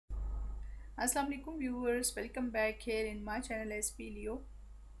Assalamu alaikum viewers, welcome back here in my channel SBLEO.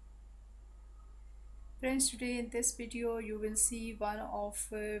 Friends, today in this video you will see one of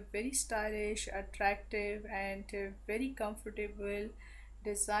very stylish, attractive and very comfortable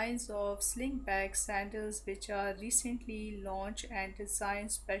designs of slingback sandals which are recently launched and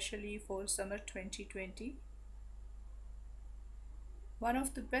designed specially for summer 2020. One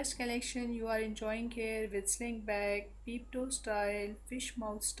of the best collection you are enjoying here with slingback, peep toe style, fish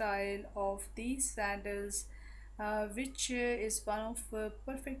mouth style of these sandals, which is one of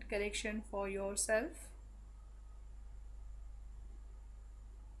perfect collection for yourself.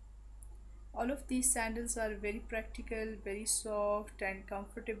 All of these sandals are very practical, very soft and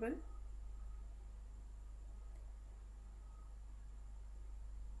comfortable.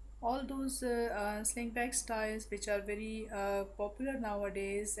 All those slingback styles which are very popular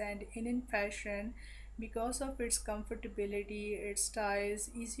nowadays and in fashion because of its comfortability, its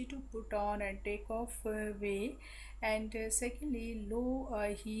styles easy to put on and take off way, and secondly low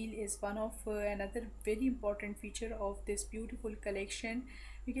heel is one of another very important feature of this beautiful collection,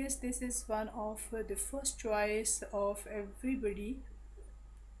 because this is one of the first choice of everybody.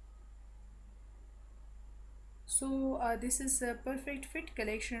 So this is a perfect fit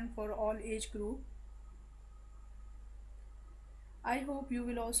collection for all age group. I hope you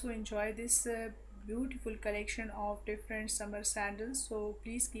will also enjoy this beautiful collection of different summer sandals. So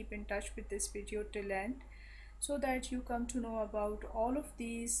please keep in touch with this video till end so that you come to know about all of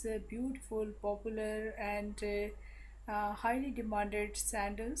these beautiful, popular and highly demanded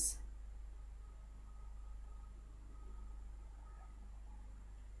sandals.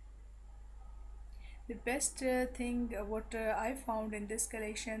 The best thing what I found in this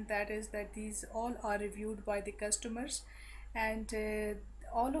collection, that is that these all are reviewed by the customers, and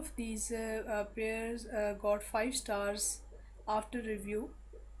all of these pairs got 5 stars after review.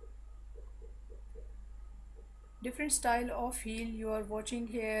 Different style of heel you are watching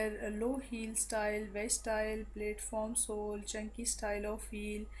here: a low heel style, wedge style, platform sole, chunky style of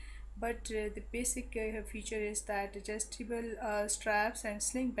heel, but the basic feature is that adjustable straps and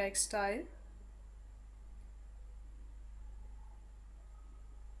slingback style.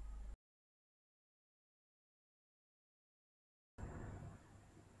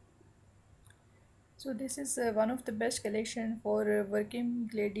 So this is one of the best collection for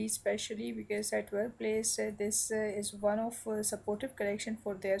working ladies, especially because at workplace this is one of supportive collection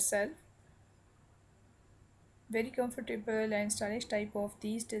for their self. Very comfortable and stylish type of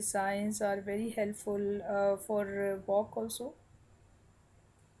these designs are very helpful for walk also.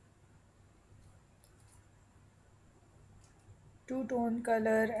 Two-tone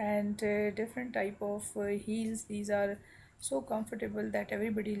color and different type of heels. These are so comfortable that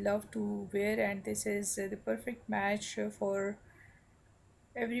everybody love to wear, and this is the perfect match for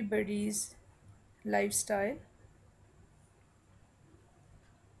everybody's lifestyle.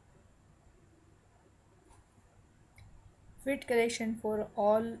 Fit collection for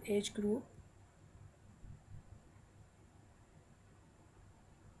all age group.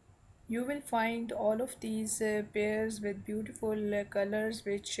 You will find all of these pairs with beautiful colors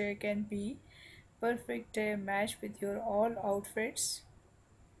which can be perfect match with your all outfits.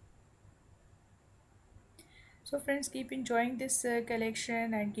 So friends, keep enjoying this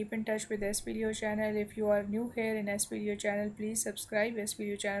collection and keep in touch with SBLEO channel. If you are new here in SBLEO channel, please subscribe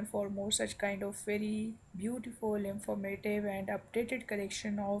SBLEO channel for more such kind of very beautiful, informative and updated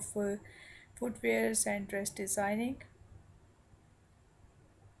collection of footwears and dress designing.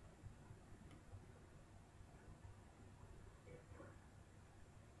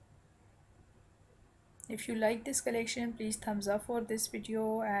 If you like this collection, please thumbs up for this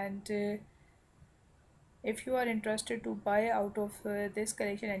video, and if you are interested to buy out of this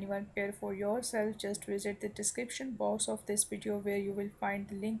collection any one pair for yourself, just visit the description box of this video where you will find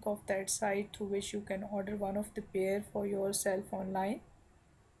the link of that site through which you can order one of the pair for yourself online.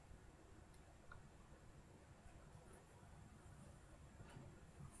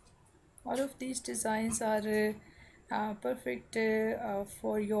 All of these designs are perfect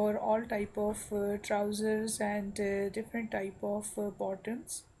for your all type of trousers and different type of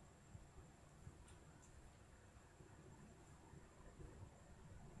bottoms.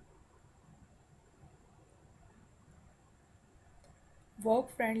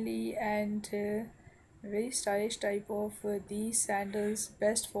 Walk friendly and very stylish type of these sandals,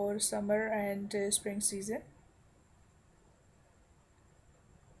 best for summer and spring season.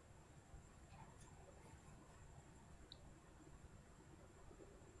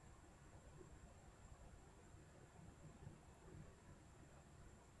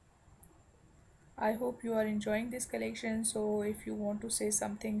 I hope you are enjoying this collection. So if you want to say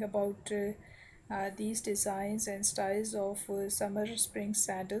something about these designs and styles of summer spring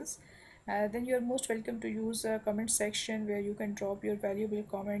sandals, then you are most welcome to use a comment section where you can drop your valuable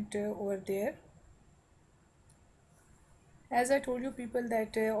comment over there. As I told you people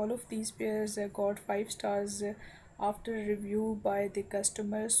that all of these pairs got 5 stars after review by the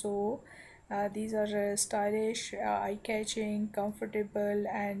customer. So these are stylish, eye-catching, comfortable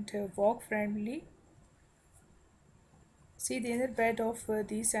and walk friendly. See, the inner bed of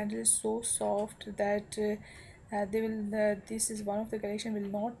these sandals is so soft that they will. This is one of the collection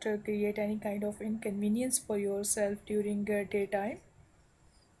will not create any kind of inconvenience for yourself during daytime.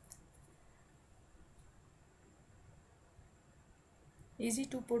 Easy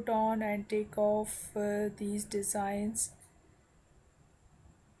to put on and take off these designs.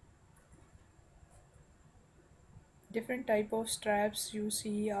 Different type of straps you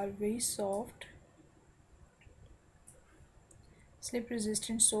see are very soft. Slip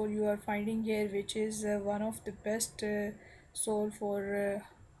resistant sole you are finding here, which is one of the best sole for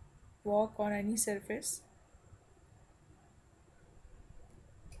walk on any surface.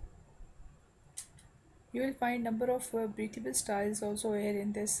 You will find number of breathable styles also here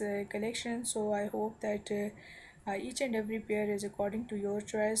in this collection. So I hope that each and every pair is according to your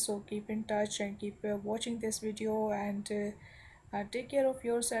choice. So keep in touch and keep watching this video, and take care of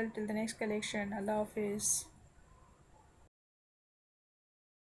yourself till the next collection. Allah Hafiz.